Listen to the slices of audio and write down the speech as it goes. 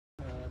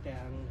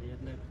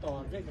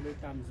ចេះក៏លើ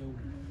តាម Zoom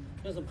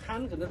ដែលសំខា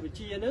ន់គណិតវិ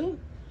ទ្យាហ្នឹង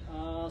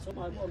សូម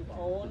ឲ្យបងប្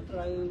អូនត្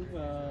រូវ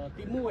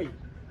ទី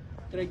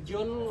1ត្រូវយ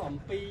ល់អំ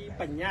ពី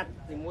បញ្ញត្តិ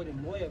ទី1ឲ្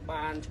យ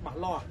បានច្បាស់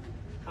លាស់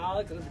ហើយ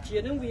គណិតវិទ្យា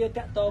ហ្នឹងវា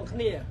តាក់ទងគ្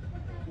នា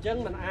អញ្ចឹង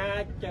มันអា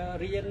ច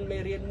រៀនមេ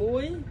រៀនមួ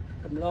យ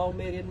ដំឡូង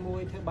មេរៀនមួ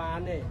យធ្វើបាន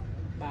ទេ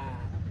បាទ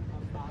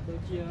ដូច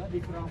ជា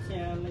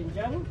differential អីអញ្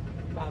ចឹង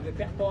បាទវា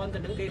ពាក់ព័ន្ធទៅ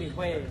នឹង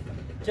derivative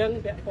អញ្ចឹង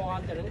ពាក់ព័ន្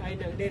ធទៅនឹងអី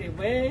នឹង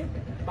derivative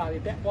បាទ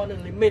វាពាក់ព័ន្ធនឹ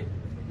ង limit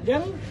អញ្ចឹ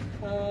ង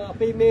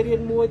ពីមេរៀ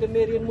នមួយទៅ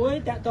មេរៀនមួយ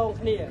តាក់ទង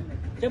គ្នាអ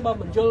ញ្ចឹងបើ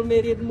មិនយល់មេ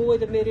រៀនមួយ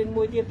ទៅមេរៀន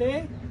មួយទៀតទេ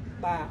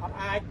បាទអត់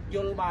អាចយ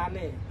ល់បាន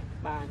ទេ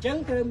បាទអញ្ចឹង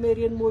ត្រូវមេ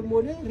រៀនមួយ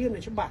នេះរៀន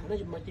ឲ្យច្បាស់នៅ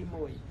ចំណុចទី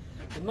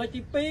1ចំណុចទី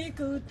2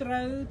គឺត្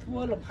រូវធ្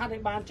វើលំហាត់ឲ្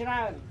យបានច្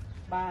រើន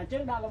បាទអញ្ចឹ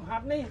ងដាក់លំហា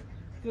ត់នេះ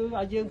គឺ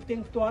ឲ្យយើងផ្ទៀង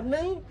ផ្ទាត់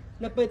នឹង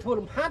នៅពេលធ្វើ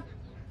លំហាត់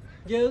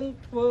យើង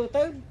ធ្វើ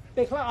ទៅ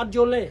ពេលខ្លះអត់យ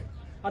ល់ទេ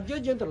អត់យ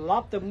ល់យើងត្រឡ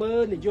ប់ទៅមើ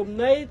លនិយម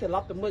ន័យត្រឡ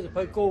ប់ទៅមើលស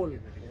ភៅគោលអ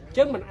ញ្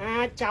ចឹងมันអា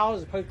ចចោល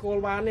សភៅគោល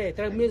បានទេ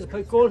ត្រូវមានសភៅ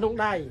គោលក្នុង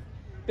ដៃ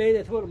ពេល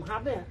ដែលធ្វើលំហា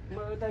ត់នេះ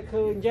មើលទៅ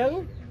ឃើញអញ្ចឹង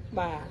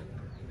បាទ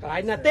កន្លែ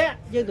ងណាតាក់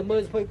យើងទៅមើ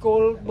លសភៅគោ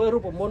លមើលរូ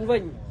បមន្តវិ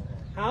ញ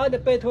ហើយដ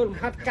ល់ពេលធ្វើលំ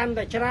ហាត់កាន់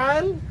តែច្រើ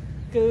ន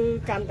គឺ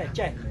កាន់តែ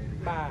ចេះ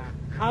បាទ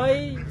ហើយ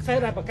សិស្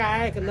សដែលបកកែ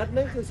គណិតហ្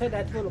នឹងគឺសិស្ស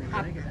ដែលធ្វើលំហា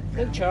ត់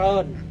នឹងច្រើ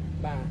ន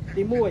បាទ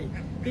ទី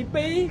1ទី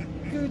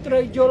2គឺត្រូ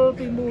វយល់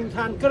ពីមូលដ្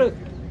ឋានគ្រឹះ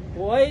ព្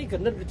រោះអីគ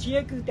ណិតវិទ្យា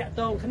គឺតាក់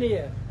ទងគ្នា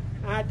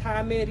អាចថា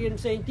មេរៀន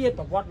ផ្សេងទៀត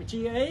ប្រវត្តិវិទ្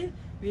យាអី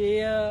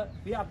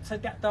វាអត់ស្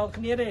ទាក់តង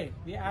គ្នាទេ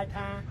វាអាច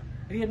ថា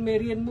រៀនមេ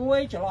រៀនមួយ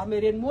ចន្លោះមេ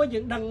រៀនមួយយើ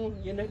ង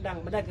នៅដឹង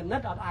មិនដែលគណិ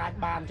តអត់អាច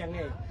បានអញ្ចឹង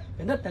ទេ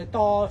គណិតត្រូវត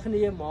គ្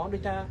នាហ្មងដូ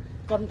ចថា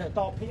កុនត្រូវ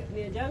តភាគគ្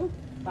នាអញ្ចឹង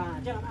បាទអ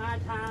ញ្ចឹងអាច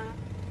ថា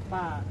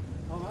បាទ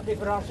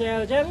differential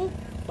អញ្ចឹង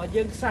បើ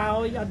យើងខ្សោ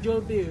យអត់យ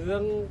ល់ពីរឿ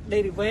ង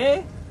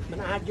derivative มัน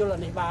អាចយល់អា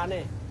នេះបាន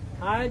ទេ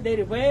ហើយ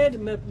derivative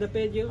នៅ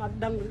ពេលយើងអត់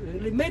ដឹងរឿង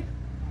limit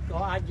ក៏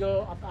អាចយ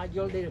ល់អត់អាចយ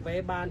ល់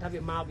derivative បានថា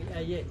វាមកពី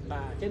អីទេ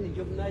បាទអញ្ចឹងនិយ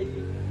មន័យ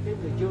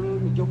គេយល់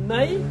និយម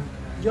ន័យ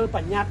យល់ប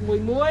ញ្ញត្តិ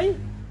មួយ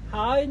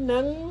ហើយនឹ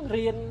ង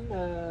រៀន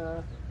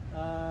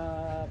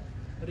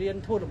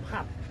ធ្វើលំហា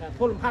ត់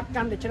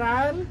កាន់តែច្រើ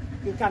ន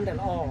គឺកាន់តែ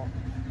ល្អ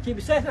ជា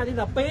ពិសេសថ្ងៃទី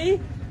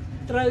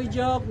12ត្រូវ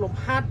យកលំ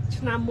ហាត់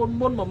ឆ្នាំមុន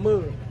មកមើ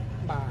ល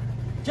បាទ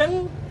អញ្ចឹង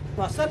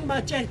បើសិនបើ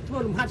ចេះធ្វើ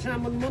លំហាត់ឆ្នាំ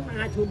មុន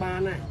អាចធ្វើបាន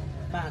ដែរ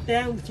បាទ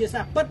ទាំងវិទ្យា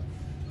សាស្ត្រពិត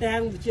ទាំ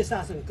ងវិទ្យាសា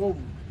ស្ត្រសង្គម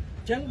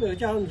អញ្ចឹងបើ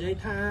ចង់និយាយ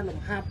ថាលំ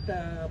ហាត់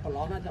ប្រឡ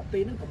ងថ្ងៃ12ហ្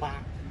នឹងពិបាក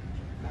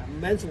បាទមិន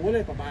មែនស្រួល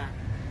ទេពិបាកអ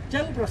ញ្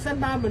ចឹងប្រសិន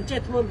បើមិនចេះ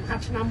ធ្វើលំហា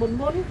ត់ឆ្នាំមុន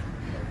បាទ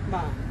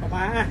ពិ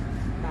បាក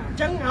បាទអញ្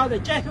ចឹងឲ្យតែ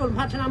ចេះធ្វើលំ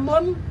ហាត់ឆ្នាំមុ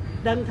ន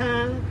ដឹងថា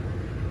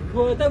ធ្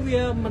វើទៅ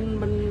វាមិន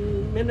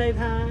មានន័យ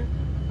ថា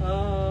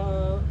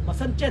បើ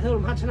សិនចេះធ្វើ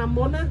លំហាត់ឆ្នាំ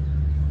មុនណា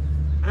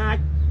អាច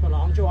ប្រឡ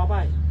ងជាប់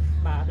ហើយ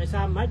បាទដោយ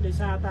សារមិនដោយ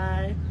សារតែ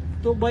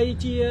ទោះបី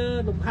ជា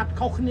លំហាត់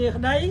ខុសគ្នា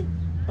ក្តី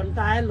ប៉ុន្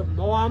តែលំ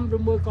នាំឬ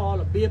មួយក៏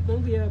របៀបហ្នឹង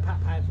វាផា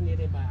ក់ផែគ្នា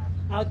ទេបាទ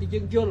ឲ្យតែយើ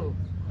ងយល់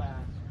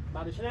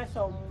បាទដូច្នេះ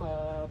សូម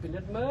ពិនិ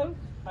ត្យមើល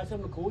ហើយសូម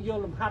លោកគ្រូយក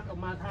លំហាត់អอก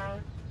មកថា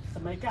ស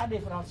ម័យកាល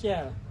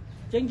differential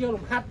អញ្ចឹងយក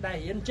លំហាត់ដែល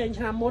រៀនចេញ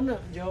ឆ្នាំមុន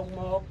យក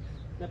មក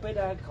នៅពេល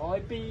ដែលក្រោយ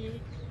ពី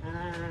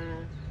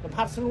លំ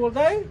ហាត់ស្រួល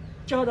ទៅ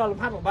ចូលដល់លំ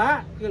ហាត់ពិបាក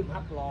គឺលំហា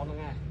ត់ប្រឡងហ្នឹង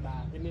ហើយបា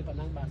ទវាមានប៉ុណ្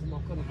ណឹងបាទសូមអ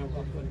រគុណ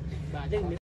បាទអញ្ចឹង